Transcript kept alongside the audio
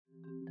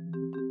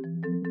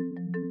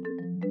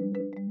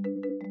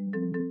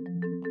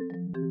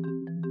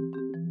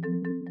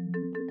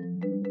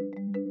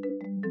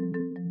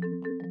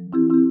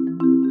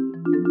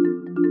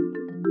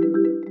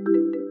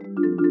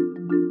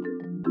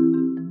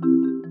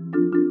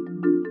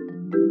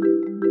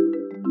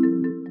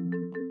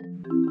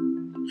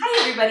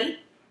everybody.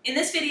 In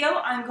this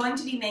video, I'm going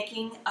to be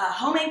making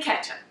homemade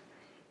ketchup.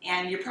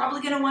 And you're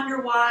probably going to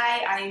wonder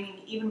why I'm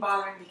even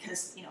bothering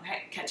because, you know,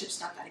 heck, ketchup's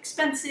not that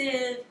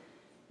expensive.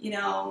 You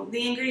know,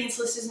 the ingredients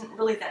list isn't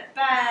really that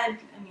bad.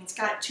 I mean, it's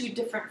got 2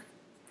 different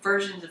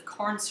versions of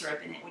corn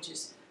syrup in it, which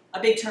is a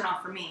big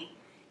turnoff for me.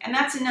 And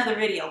that's another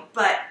video.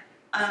 But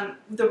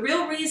the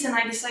real reason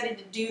I decided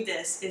to do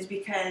this is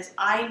because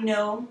I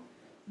know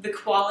the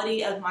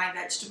quality of my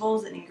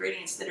vegetables and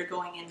ingredients that are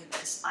going into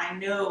this. I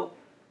know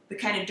the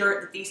kind of dirt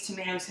that these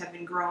tomatoes have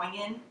been growing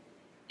in,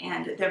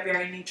 and they're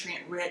very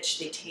nutrient rich.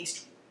 They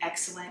taste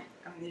excellent.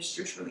 I mean, there's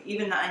just really,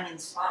 even the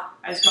onions.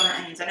 I was going to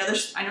onions. I know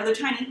they're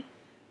tiny,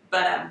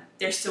 but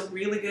they're still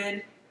really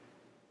good.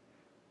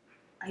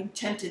 I'm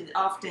tempted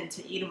often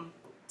to eat them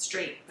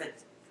straight, but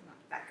I'm not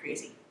that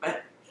crazy.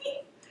 But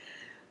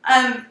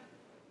I'm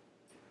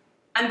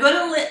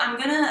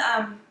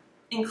gonna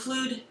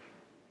include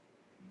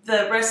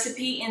the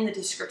recipe in the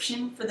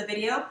description for the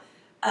video.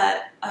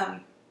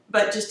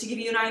 But just to give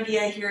you an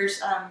idea,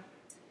 here's a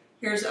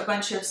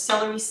bunch of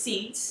celery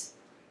seeds.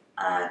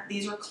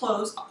 These are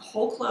cloves,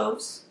 whole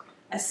cloves,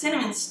 a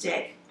cinnamon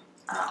stick,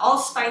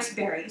 allspice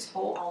berries,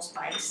 whole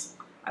allspice.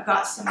 I've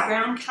got some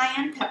ground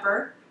cayenne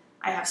pepper.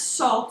 I have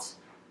salt.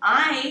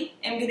 I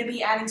am going to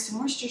be adding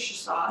some Worcestershire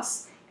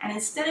sauce, and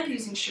instead of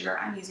using sugar,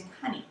 I'm using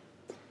honey.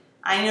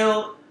 I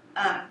know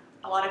a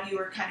lot of you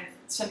are kind of,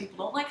 some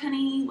people don't like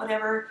honey,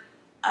 whatever.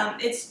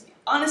 It's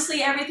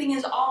honestly, everything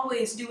is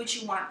always do what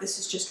you want. This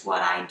is just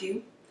what I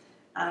do.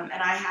 And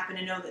I happen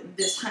to know that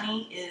this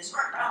honey is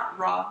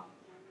raw,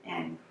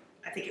 and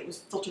I think it was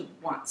filtered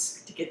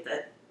once to get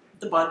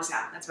the bugs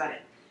out. That's about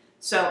it.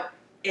 So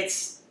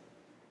it's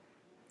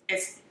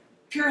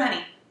pure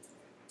honey,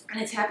 and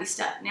it's happy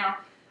stuff. Now,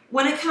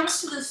 when it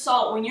comes to the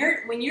salt, when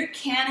you're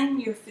canning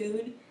your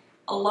food,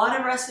 a lot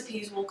of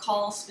recipes will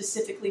call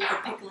specifically for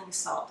pickling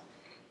salt,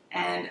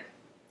 and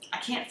I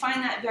can't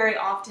find that very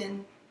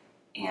often.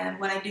 And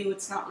when I do,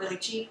 it's not really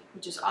cheap,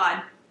 which is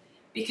odd,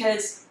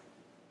 because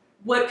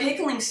what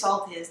pickling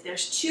salt is,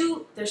 there's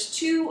two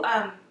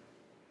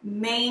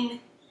main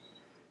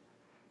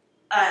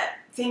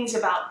things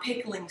about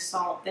pickling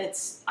salt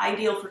that's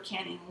ideal for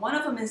canning. One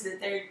of them is that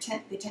they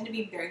tend to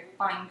be very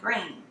fine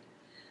grained,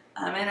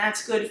 and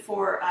that's good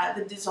for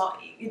it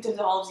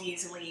dissolves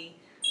easily,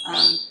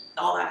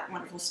 all that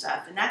wonderful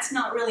stuff. And that's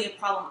not really a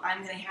problem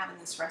I'm going to have in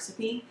this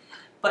recipe.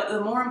 But the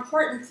more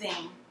important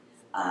thing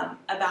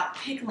about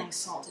pickling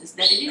salt is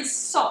that it is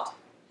salt.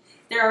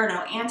 There are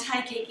no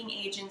anti-caking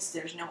agents,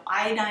 there's no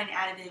iodine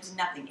additives,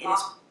 nothing. It is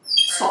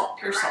salt,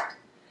 pure salt.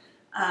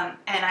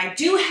 And I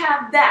do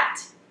have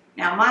that.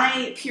 Now,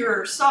 my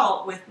pure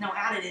salt with no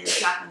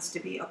additives happens to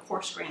be a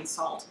coarse grain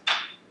salt,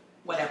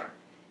 whatever.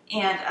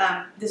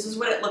 And this is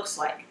what it looks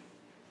like.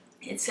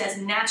 It says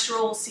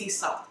natural sea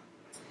salt.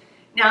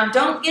 Now,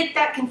 don't get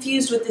that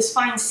confused with this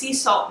fine sea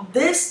salt.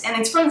 This, and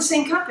it's from the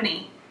same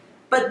company,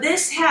 but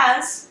this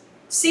has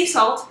sea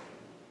salt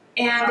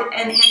and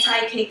an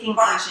anti-caking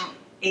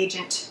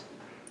agent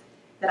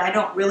that I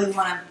don't really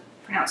want to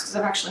pronounce because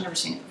I've actually never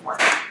seen it before.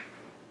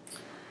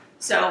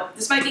 So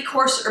this might be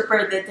coarser,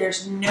 but that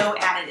there's no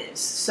additives.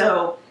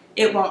 So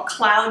it won't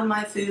cloud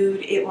my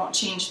food, it won't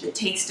change the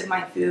taste of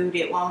my food,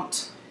 it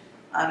won't,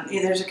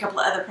 there's a couple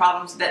of other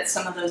problems that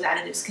some of those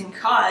additives can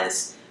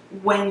cause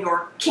when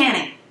you're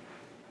canning.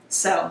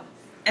 So,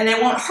 and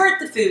it won't hurt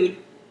the food,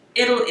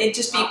 it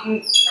just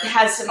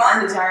has some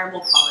undesirable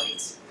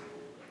qualities.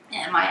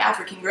 And my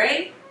African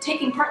gray,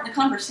 taking part in the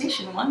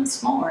conversation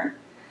once more.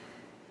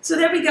 So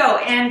there we go,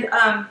 and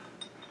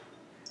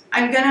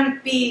I'm going to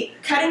be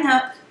cutting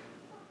up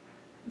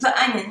the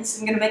onions.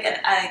 I'm going to make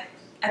a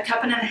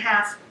 1.5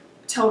 cups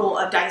total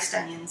of diced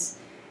onions,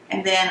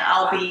 and then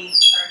I'll be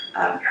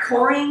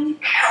coring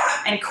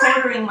and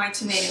quartering my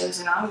tomatoes,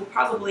 and I will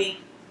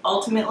probably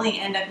ultimately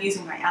end up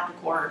using my apple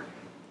core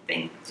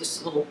thing,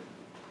 just a little,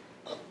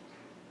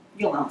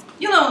 you'll know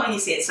when you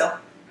see it. So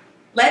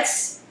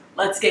let's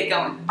get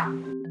going.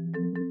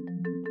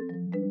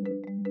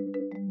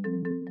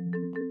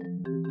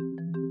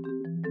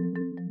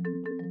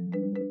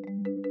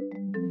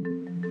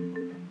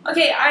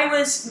 Okay, I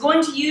was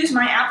going to use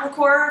my apple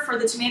core for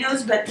the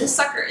tomatoes, but this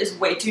sucker is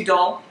way too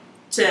dull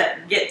to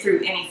get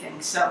through anything.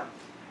 So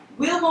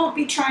we won't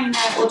be trying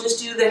that. We'll just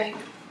do the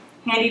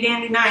handy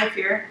dandy knife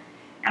here,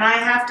 and I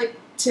have to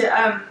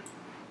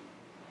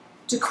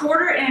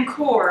quarter and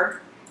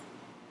core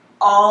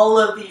all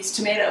of these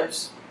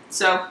tomatoes.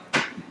 So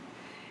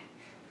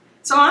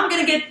I'm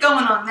going to get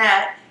going on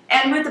that,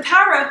 and with the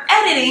power of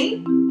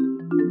editing,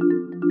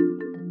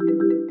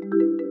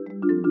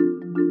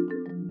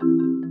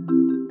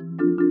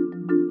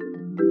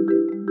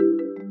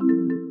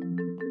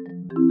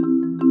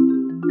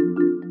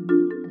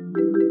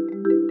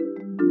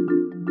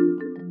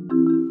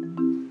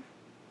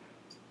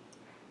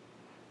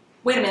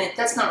 wait a minute,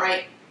 that's not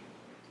right.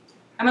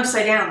 I'm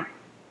upside down.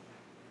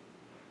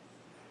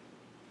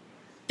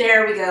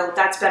 There we go,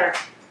 that's better.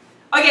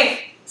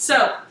 Okay,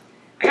 so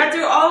I got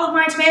through all of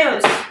my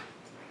tomatoes,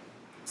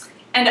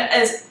 and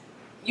as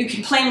you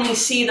can plainly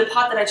see, the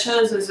pot that I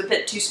chose was a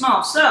bit too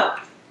small. So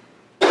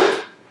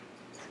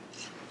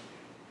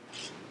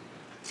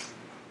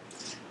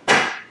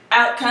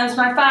Out comes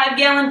my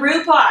 5-gallon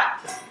brew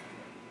pot.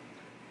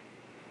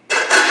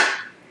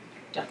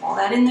 Dump all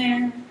that in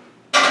there.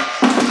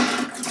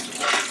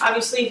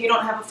 Obviously, if you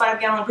don't have a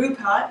 5-gallon brew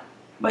pot,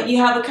 but you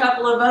have a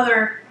couple of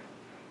other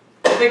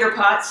bigger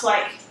pots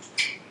like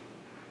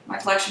my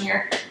collection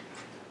here,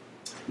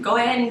 go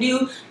ahead and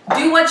do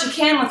what you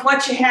can with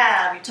what you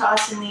have. You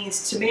toss in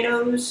these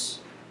tomatoes,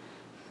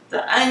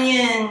 the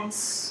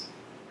onions,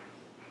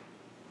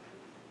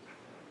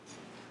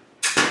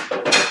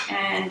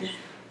 and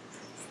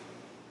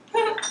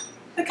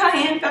the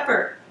cayenne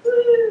pepper.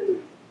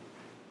 Woo!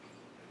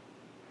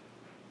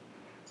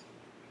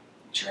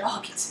 Make sure it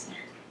all gets in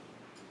there.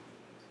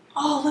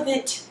 All of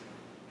it.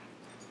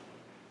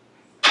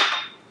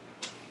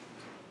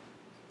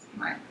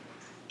 My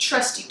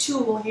trusty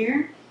tool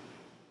here.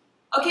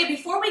 Okay,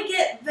 before we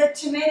get the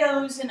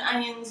tomatoes and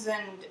onions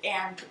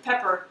and the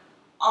pepper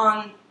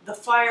on the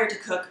fire to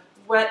cook,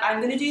 what I'm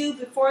going to do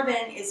before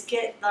then is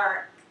get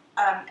our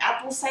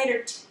apple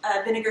cider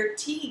vinegar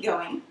tea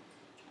going.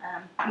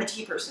 I'm a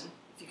tea person,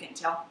 if you can't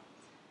tell.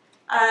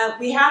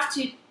 We have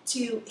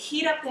to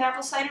heat up the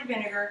apple cider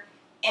vinegar,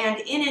 and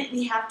in it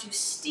we have to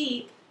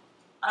steep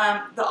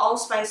the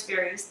allspice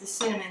berries, the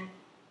cinnamon,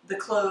 the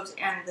cloves,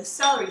 and the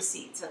celery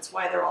seeds. That's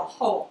why they're all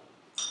whole.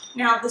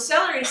 Now, the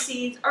celery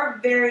seeds are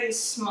very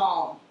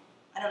small.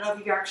 I don't know if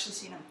you've actually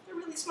seen them. They're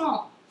really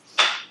small.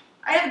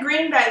 I have a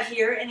grain bag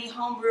here, any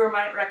home brewer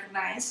might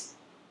recognize.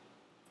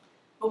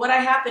 But what I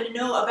happen to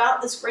know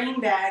about this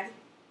grain bag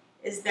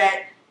is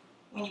that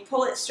when you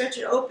pull it, stretch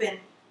it open,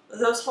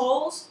 those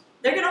holes,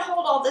 they're going to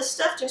hold all this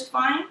stuff just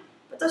fine,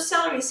 but those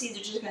celery seeds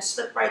are just going to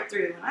slip right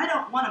through. And I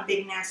don't want a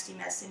big nasty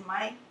mess in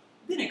my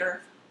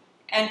vinegar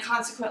and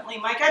consequently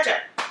my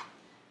ketchup.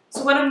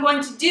 So what I'm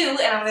going to do,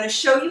 and I'm going to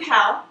show you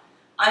how,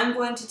 I'm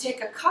going to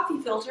take a coffee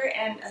filter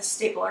and a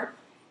stapler,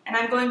 and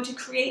I'm going to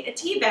create a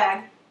tea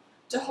bag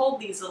to hold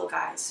these little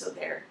guys so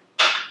they're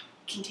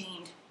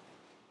contained.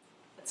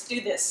 Let's do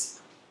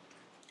this.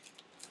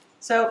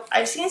 So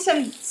I've seen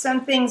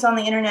some things on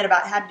the internet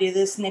about how to do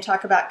this, and they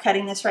talk about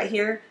cutting this right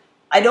here.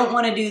 I don't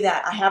want to do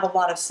that. I have a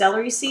lot of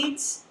celery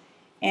seeds,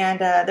 and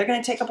they're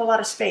going to take up a lot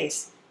of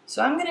space.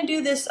 So I'm going to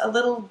do this a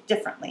little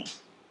differently.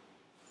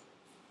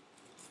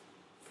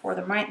 Pour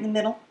them right in the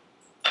middle.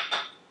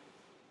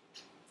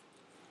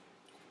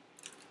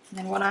 And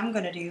then what I'm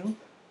going to do,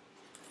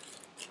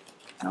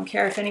 I don't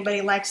care if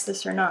anybody likes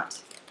this or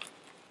not.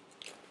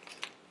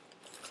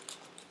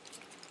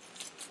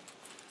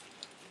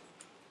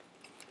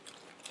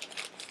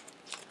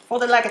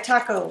 Fold it like a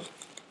taco.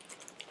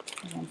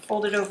 And then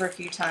fold it over a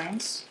few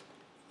times.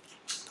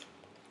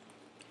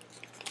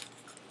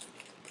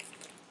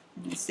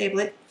 And then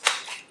stable it.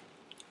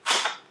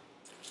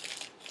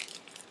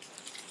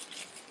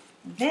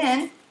 And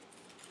then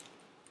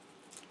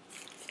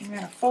I'm going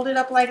to fold it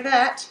up like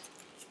that.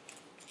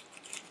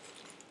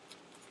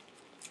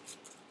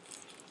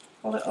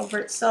 Fold it over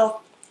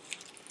itself.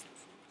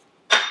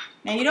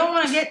 Now you don't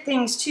want to get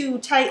things too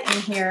tight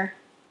in here.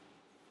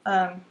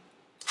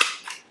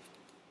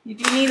 You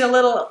do need a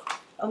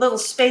little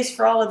space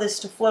for all of this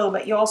to flow,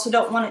 but you also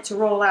don't want it to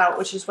roll out,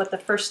 which is what the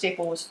first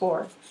staple was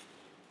for.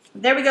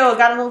 There we go.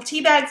 Got a little tea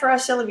bag for our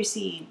celery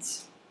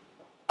seeds.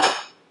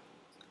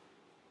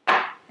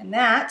 And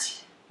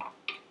that,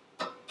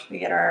 we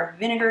get our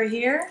vinegar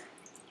here.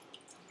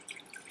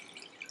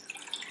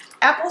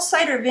 Apple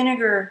cider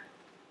vinegar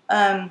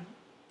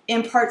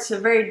imparts a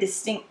very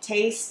distinct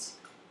taste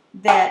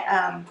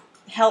that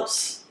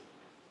helps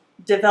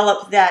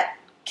develop that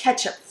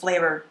ketchup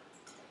flavor.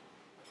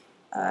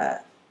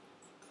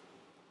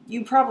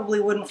 You probably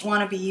wouldn't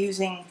want to be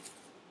using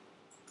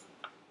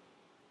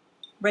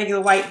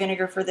regular white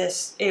vinegar for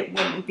this. It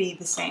wouldn't be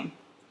the same.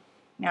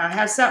 Now I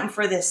have something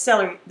for this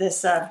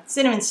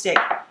cinnamon stick.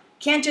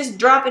 Can't just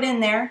drop it in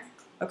there,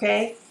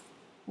 okay?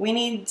 We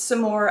need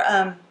some more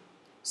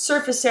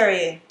surface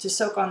area to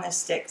soak on this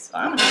stick. So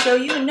I'm going to show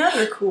you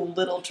another cool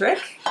little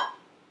trick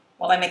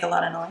while I make a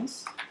lot of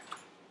noise.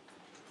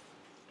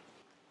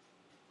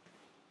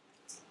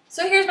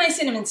 So here's my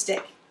cinnamon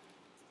stick.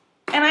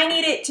 And I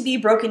need it to be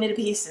broken into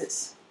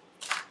pieces.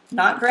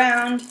 Not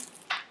ground,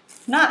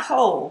 not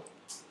whole,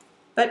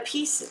 but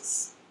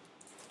pieces.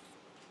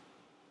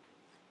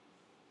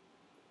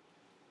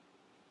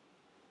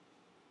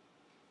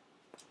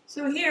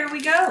 So here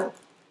we go.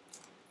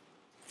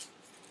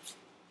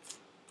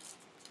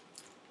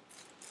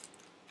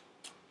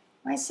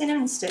 My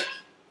cinnamon stick.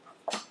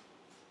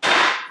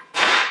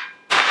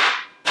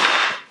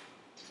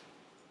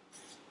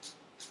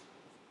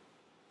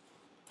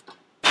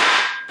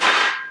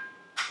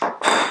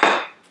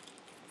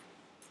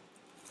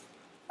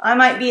 I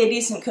might be a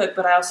decent cook,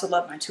 but I also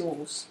love my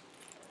tools.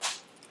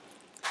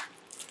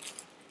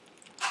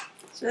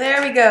 So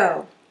there we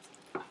go.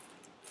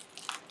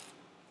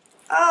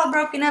 All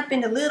broken up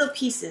into little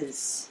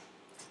pieces.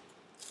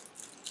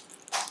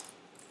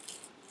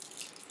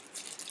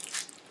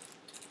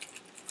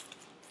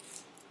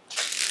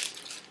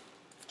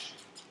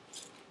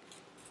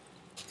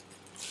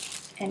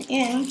 And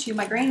into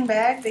my grain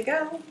bag they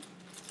go.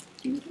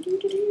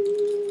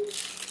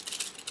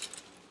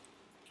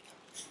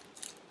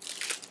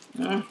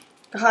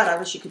 God, I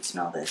wish you could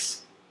smell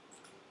this.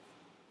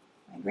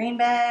 My grain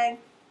bag,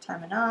 tie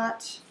a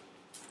knot,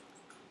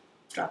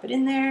 drop it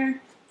in there,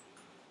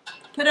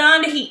 put it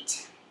on to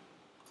heat.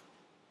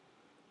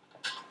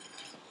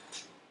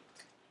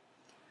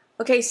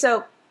 Okay,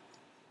 so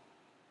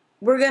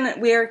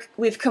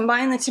we've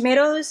combined the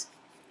tomatoes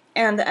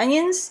and the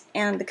onions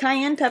and the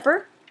cayenne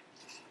pepper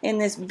in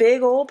this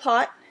big old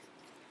pot,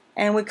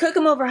 and we cook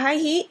them over high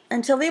heat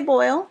until they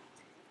boil,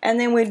 and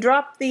then we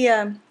drop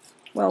the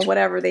well,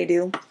 whatever they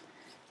do.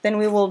 Then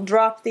we will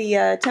drop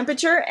the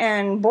temperature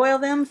and boil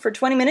them for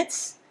 20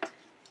 minutes.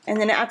 And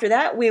then after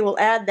that, we will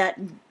add that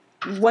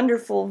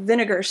wonderful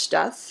vinegar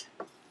stuff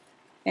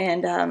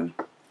and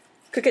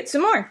cook it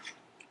some more.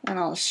 And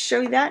I'll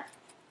show you that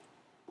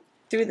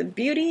through the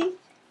beauty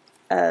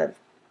of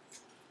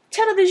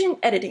television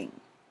editing.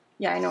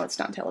 Yeah, I know it's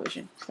not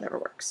television, whatever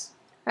works.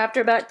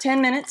 After about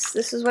 10 minutes,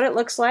 this is what it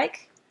looks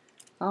like.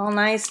 All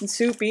nice and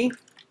soupy.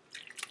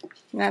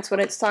 And that's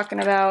what it's talking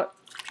about.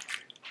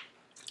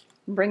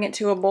 Bring it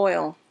to a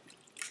boil.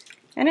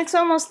 And it's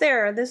almost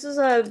there. This is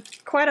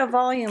quite a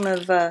volume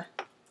of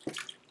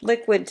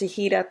liquid to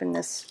heat up in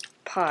this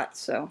pot,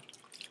 so.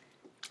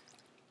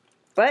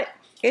 But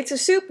it's a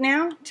soup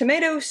now,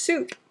 tomato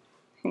soup.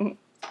 And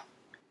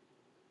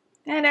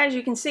as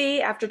you can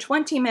see, after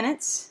 20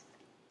 minutes,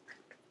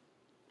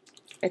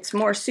 it's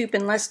more soup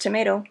and less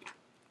tomato.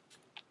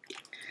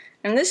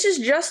 And this is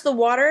just the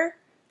water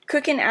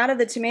cooking out of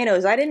the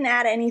tomatoes. I didn't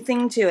add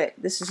anything to it.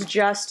 This is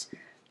just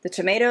the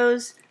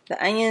tomatoes,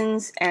 the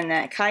onions, and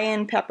that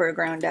cayenne pepper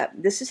ground up.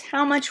 This is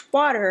how much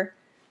water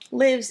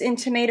lives in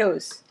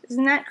tomatoes.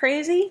 Isn't that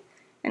crazy?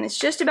 And it's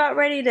just about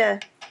ready to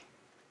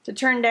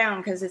turn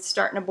down because it's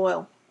starting to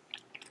boil.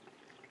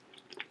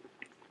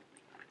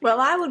 Well,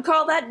 I would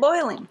call that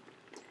boiling.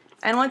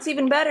 And what's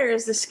even better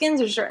is the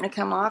skins are starting to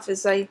come off.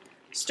 As I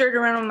stirred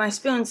around with my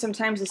spoon,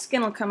 sometimes the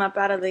skin will come up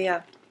out of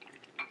the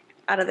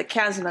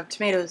chasm of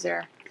tomatoes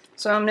there.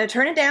 So I'm going to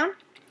turn it down,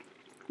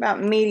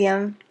 about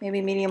medium,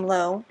 maybe medium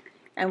low.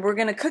 And we're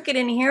going to cook it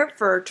in here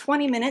for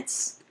 20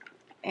 minutes,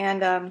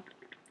 and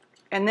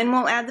then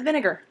we'll add the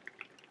vinegar.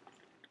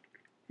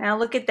 Now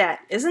look at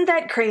that. Isn't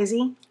that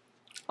crazy?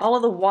 All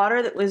of the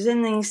water that was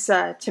in these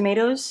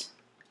tomatoes.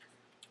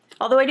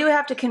 Although I do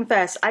have to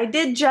confess, I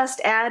did just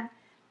add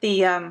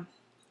the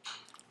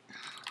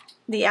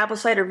apple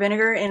cider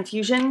vinegar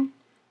infusion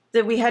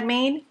that we had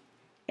made,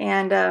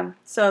 and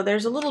so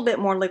there's a little bit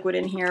more liquid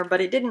in here,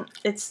 but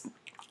it's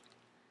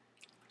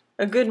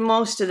a good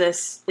most of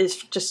this is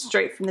just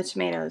straight from the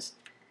tomatoes.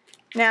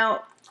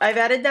 Now, I've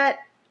added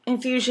that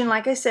infusion,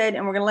 like I said,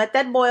 and we're going to let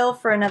that boil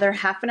for another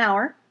half an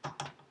hour.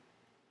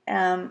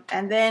 And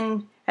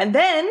then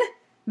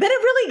it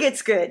really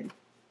gets good.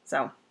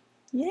 So,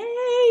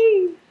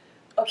 yay!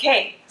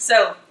 Okay,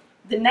 so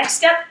the next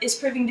step is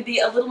proving to be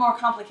a little more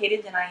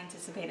complicated than I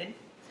anticipated.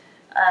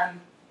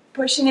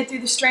 Pushing it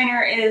through the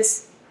strainer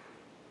is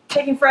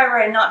taking forever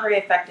and not very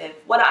effective.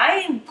 What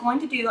I am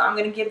going to do, I'm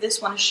going to give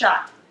this one a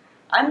shot.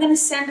 I'm going to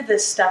send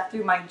this stuff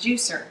through my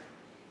juicer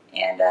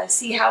and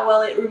see how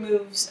well it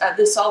removes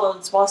the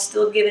solids while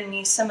still giving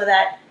me some of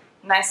that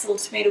nice little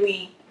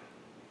tomatoey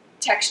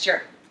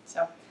texture.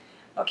 So,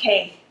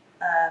 okay,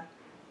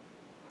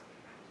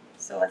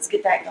 so let's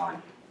get that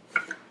going.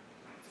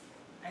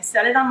 I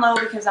set it on low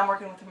because I'm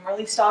working with some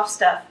really soft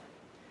stuff,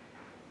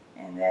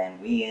 and then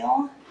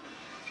we'll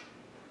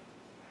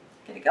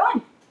get it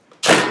going.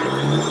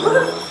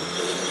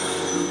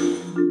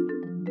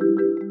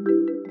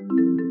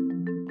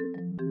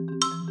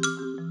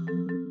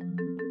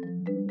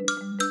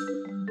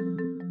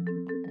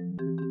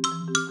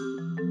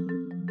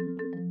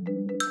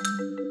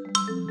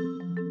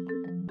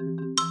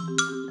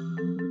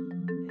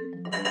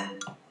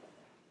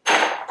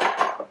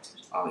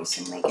 Always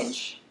some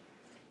leakage.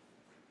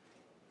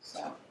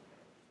 So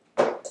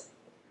I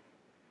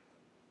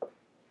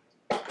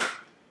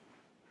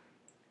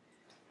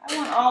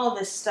want all of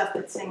this stuff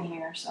that's in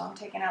here, so I'm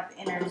taking out the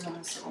innards on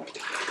this little.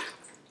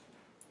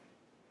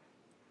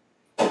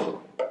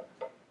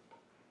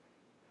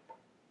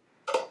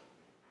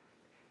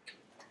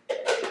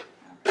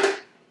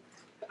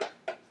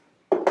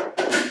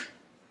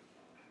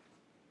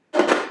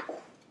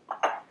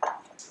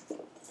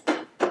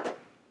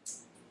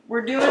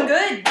 We're doing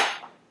good.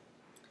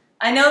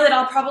 I know that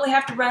I'll probably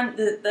have to run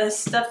the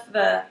stuff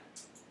that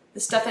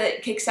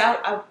it kicks out.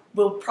 I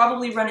will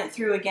probably run it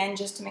through again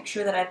just to make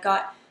sure that I've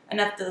got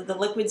enough the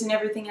liquids and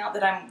everything out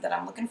that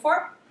I'm looking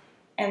for,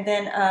 and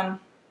then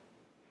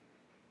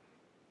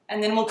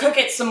we'll cook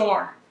it some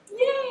more.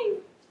 Yay!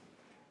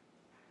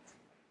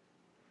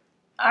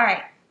 All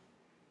right.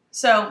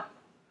 So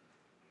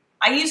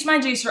I used my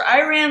juicer.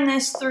 I ran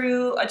this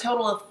through a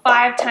total of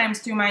 5 times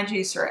through my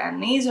juicer,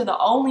 and these are the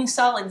only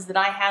solids that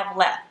I have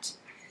left,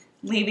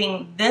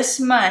 leaving this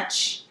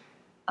much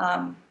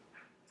of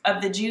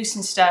the juice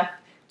and stuff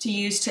to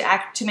use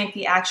to make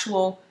the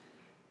actual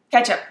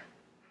ketchup.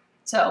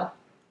 So,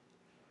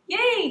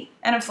 yay!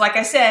 And it's like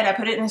I said, I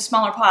put it in a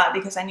smaller pot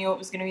because I knew it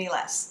was going to be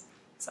less.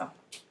 So,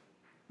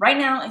 right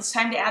now it's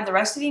time to add the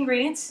rest of the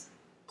ingredients.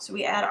 So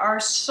we add our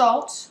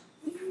salt.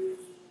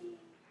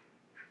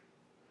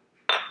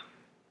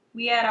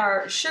 we add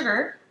our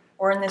sugar,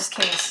 or in this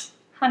case,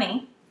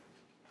 honey.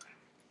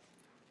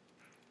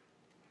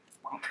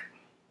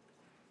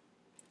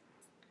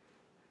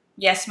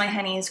 Yes, my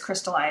honey is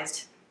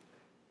crystallized.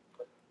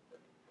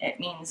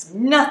 It means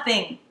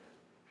nothing.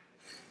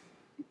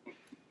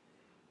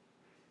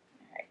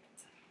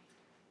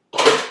 All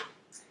right.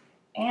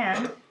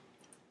 And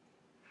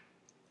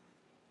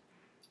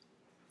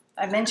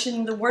I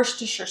mentioned the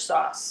Worcestershire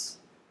sauce.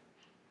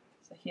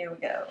 So here we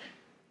go.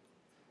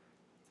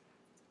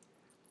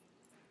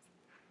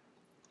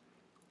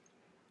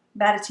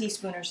 About a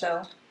teaspoon or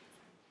so.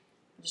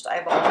 Just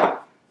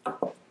eyeball it.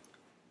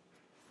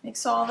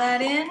 Mix all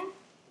that in.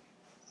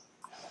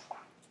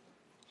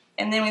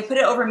 And then we put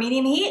it over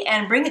medium heat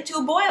and bring it to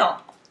a boil.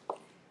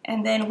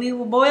 And then we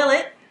will boil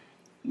it.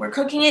 We're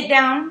cooking it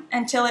down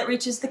until it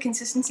reaches the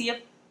consistency of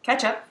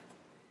ketchup.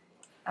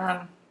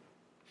 And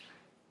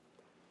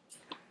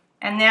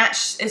that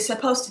is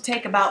supposed to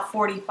take about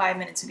 45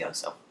 minutes ago.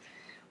 So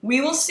we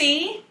will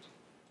see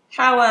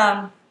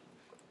how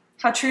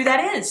true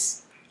that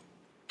is.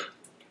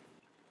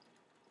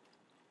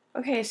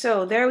 Okay,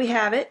 so there we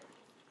have it.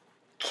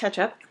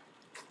 Ketchup.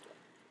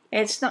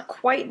 It's not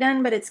quite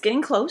done, but it's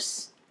getting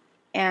close.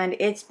 And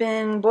it's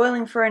been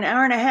boiling for an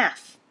hour and a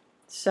half.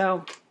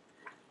 So,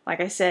 like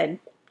I said,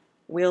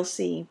 we'll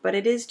see. But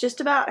it is just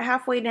about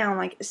halfway down,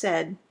 like it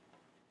said.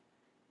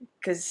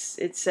 Because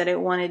it said it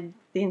wanted,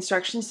 the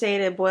instructions say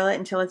to boil it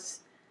until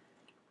it's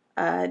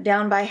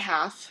down by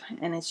half.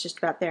 And it's just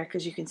about there,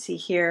 because you can see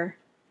here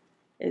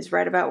is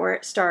right about where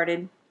it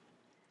started.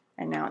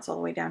 And now it's all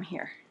the way down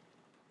here.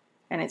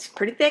 And it's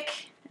pretty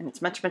thick, and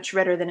it's much, much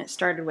redder than it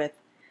started with.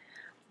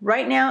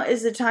 Right now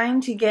is the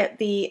time to get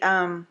the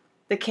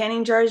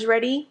canning jars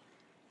ready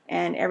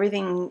and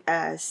everything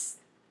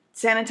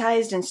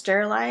sanitized and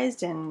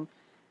sterilized, and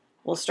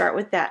we'll start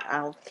with that.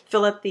 I'll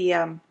fill up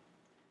the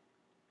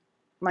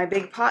my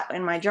big pot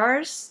and my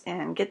jars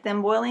and get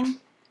them boiling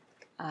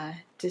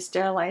to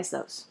sterilize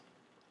those.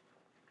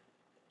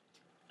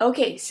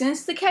 Okay,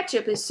 since the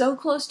ketchup is so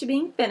close to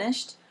being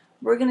finished,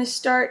 we're going to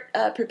start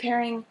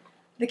preparing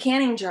the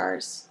canning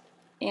jars.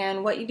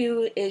 And what you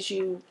do is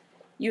you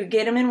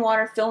get them in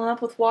water, fill them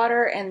up with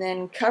water, and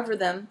then cover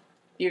them.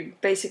 You're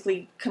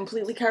basically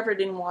completely covered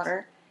in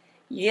water.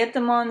 You get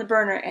them on the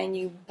burner and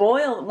you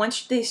boil.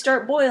 Once they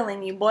start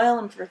boiling, you boil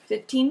them for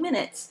 15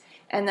 minutes,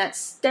 and that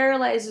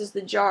sterilizes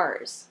the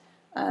jars.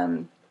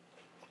 And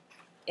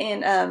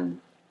then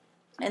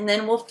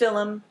we'll fill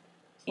them,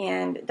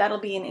 and that'll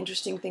be an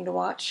interesting thing to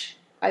watch.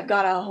 I've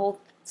got a whole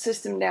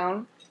system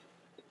down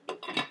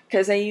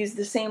because I use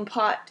the same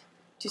pot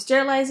to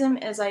sterilize them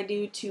as I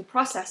do to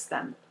process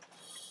them.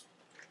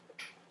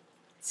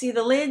 See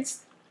the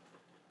lids?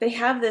 They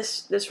have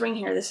this ring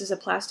here. This is a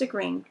plastic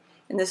ring,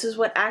 and this is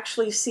what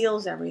actually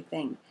seals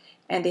everything.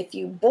 And if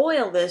you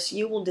boil this,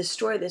 you will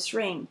destroy this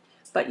ring,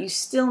 but you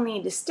still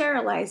need to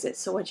sterilize it.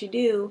 So what you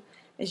do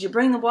is you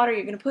bring the water,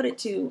 you're going to put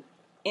it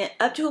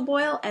up to a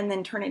boil, and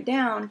then turn it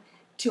down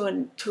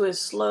to a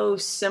slow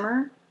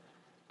simmer,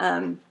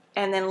 and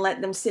then let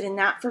them sit in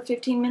that for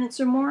 15 minutes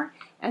or more,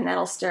 and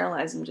that'll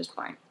sterilize them just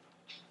fine.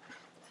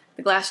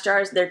 The glass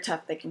jars, they're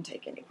tough. They can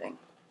take anything.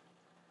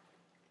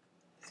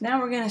 Now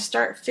we're going to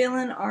start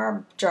filling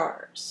our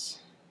jars.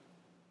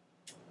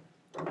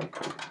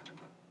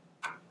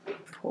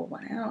 Pull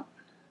one out,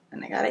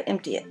 and I got to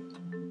empty it.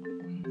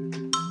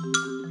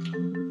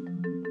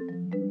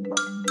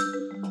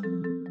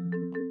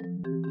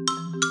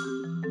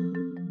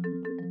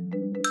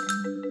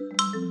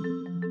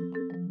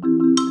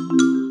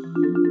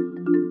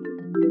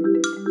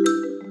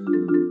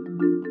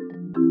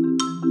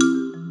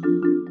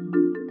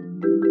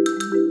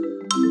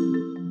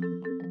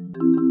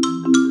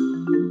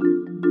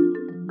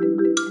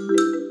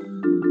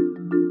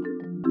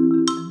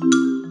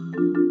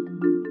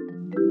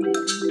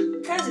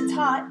 Because it's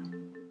hot.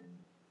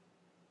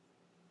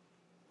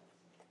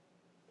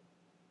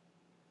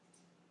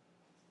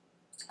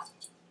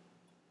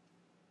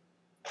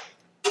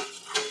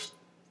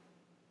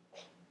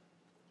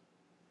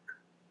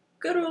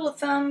 Good rule of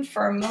thumb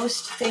for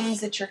most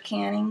things that you're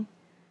canning,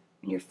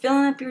 when you're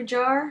filling up your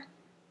jar,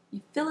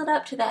 you fill it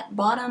up to that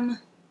bottom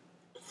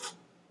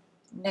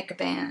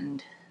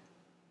neckband.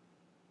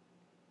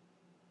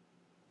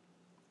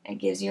 It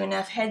gives you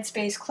enough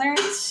headspace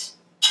clearance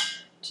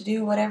to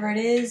do whatever it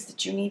is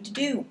that you need to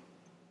do.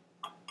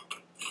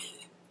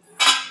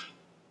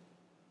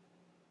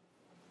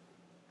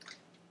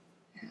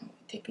 Now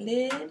take a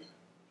lid out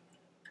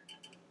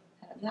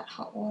of that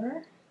hot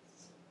water.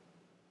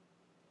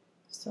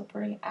 Still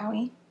pretty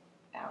owie.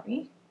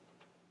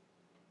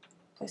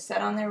 Place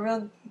that on there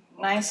real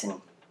nice and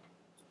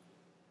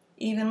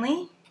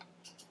evenly.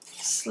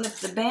 Slip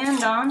the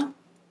band on,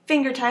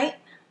 finger tight,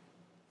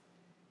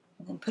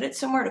 and then put it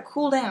somewhere to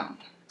cool down.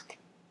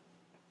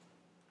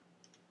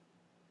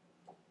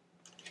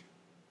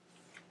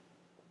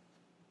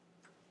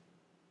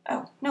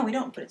 Oh, no, we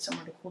don't put it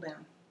somewhere to cool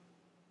down.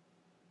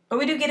 But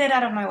we do get it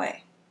out of my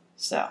way.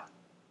 So,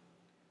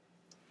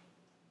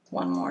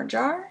 one more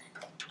jar.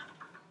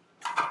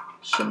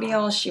 Should be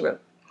all she wrote.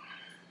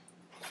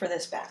 for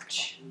this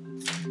batch.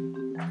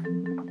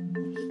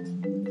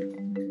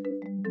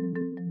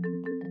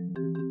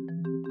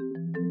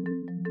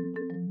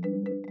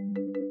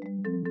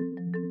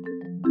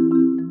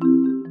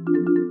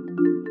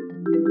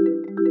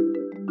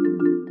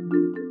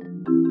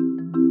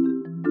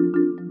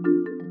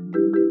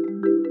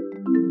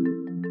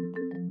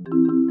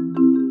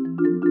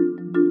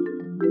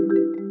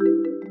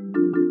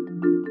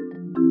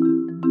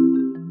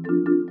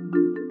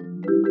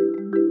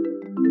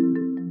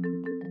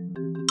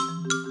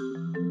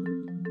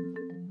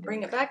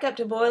 Bring it back up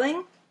to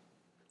boiling.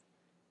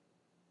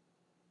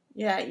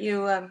 Yeah,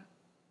 you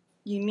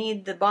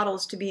need the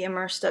bottles to be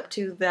immersed up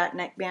to that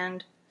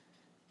neckband,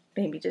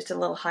 maybe just a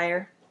little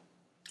higher.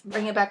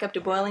 Bring it back up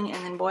to boiling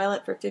and then boil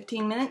it for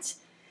 15 minutes,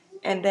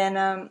 and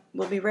then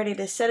we'll be ready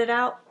to set it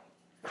out.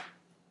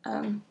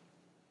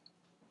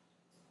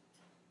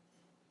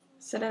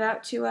 Set it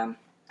out to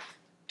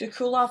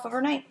cool off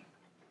overnight.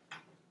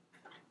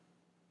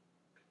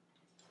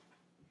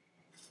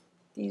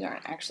 These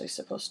aren't actually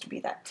supposed to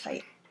be that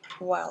tight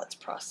while it's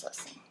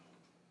processing.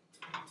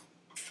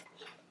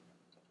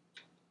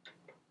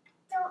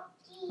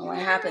 What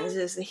happens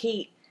is the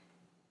heat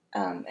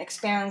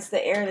expands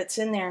the air that's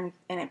in there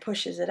and it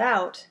pushes it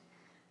out,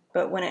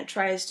 but when it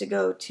tries to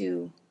go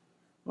to,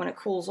 when it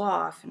cools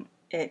off and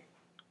it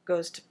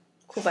goes to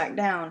cool back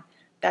down,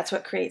 that's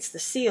what creates the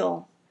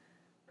seal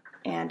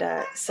and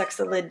sucks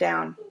the lid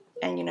down,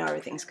 and you know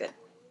everything's good.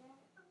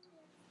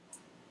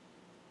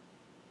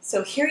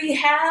 So here you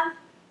have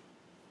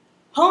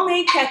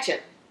homemade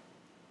ketchup.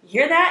 You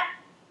hear that?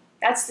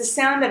 That's the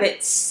sound of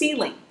it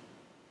sealing.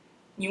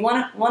 You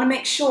want to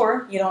make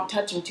sure you don't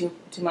touch them too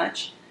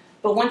much.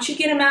 But once you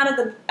get them out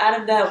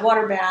of that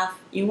water bath,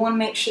 you want to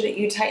make sure that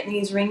you tighten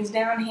these rings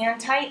down hand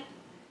tight,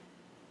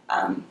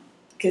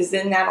 because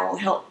then that'll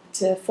help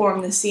to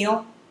form the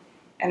seal.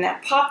 And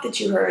that pop that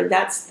you heard,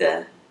 that's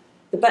the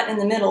button in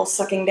the middle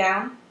sucking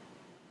down,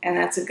 and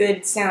that's a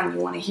good sound. You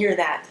want to hear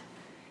that.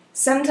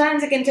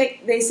 Sometimes it can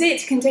take, they say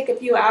it can take a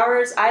few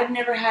hours. I've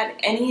never had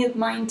any of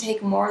mine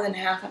take more than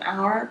half an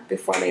hour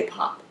before they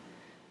pop.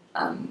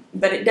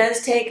 But it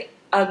does take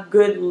a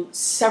good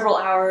several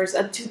hours,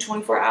 up to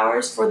 24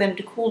 hours, for them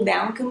to cool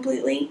down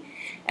completely.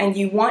 And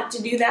you want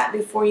to do that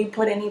before you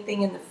put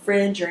anything in the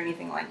fridge or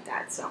anything like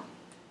that. So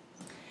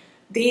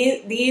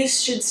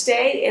these should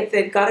stay if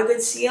they've got a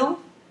good seal.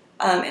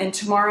 And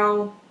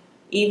tomorrow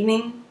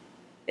evening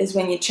is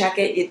when you check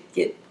it.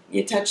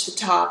 You touch the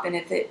top, and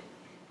if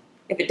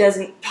it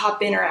doesn't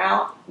pop in or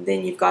out,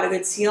 then you've got a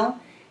good seal.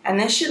 And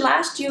this should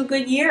last you a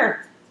good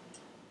year.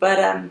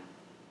 But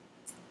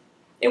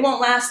it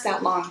won't last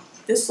that long.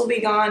 This will be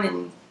gone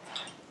in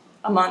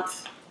a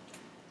month.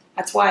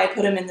 That's why I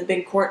put them in the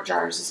big quart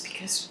jars, is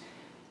because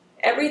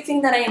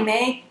everything that I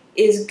make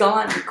is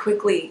gone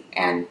quickly.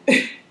 And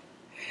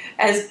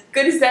as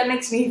good as that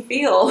makes me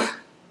feel,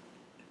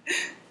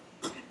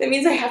 that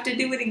means I have to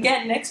do it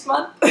again next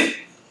month.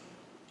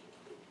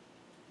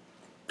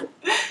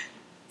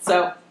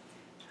 So,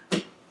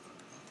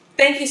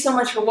 thank you so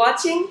much for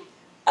watching.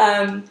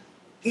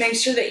 Make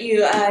sure that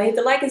you hit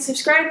the like and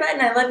subscribe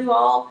button. I love you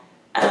all,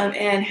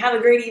 and have a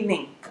great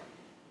evening.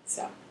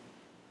 So,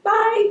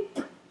 bye.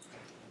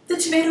 The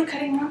tomato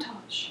cutting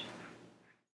montage.